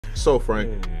So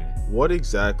Frank, what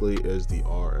exactly is the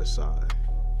RSI?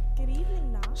 Good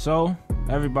evening, now. So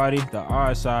everybody, the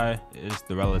RSI is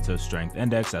the relative strength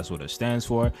index. That's what it stands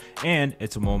for. And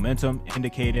it's a momentum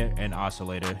indicator and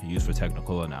oscillator used for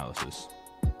technical analysis.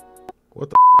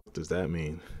 What the does that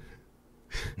mean?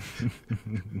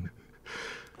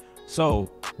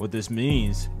 So what this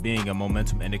means, being a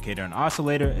momentum indicator and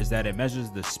oscillator, is that it measures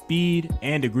the speed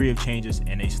and degree of changes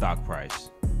in a stock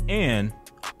price. And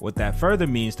what that further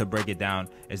means, to break it down,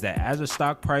 is that as a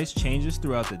stock price changes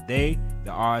throughout the day,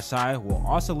 the RSI will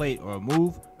oscillate or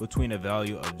move between a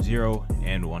value of 0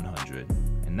 and 100.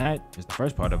 And that is the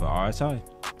first part of an RSI.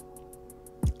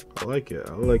 I like it.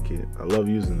 I like it. I love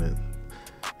using it.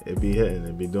 It be hitting.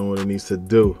 It be doing what it needs to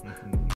do.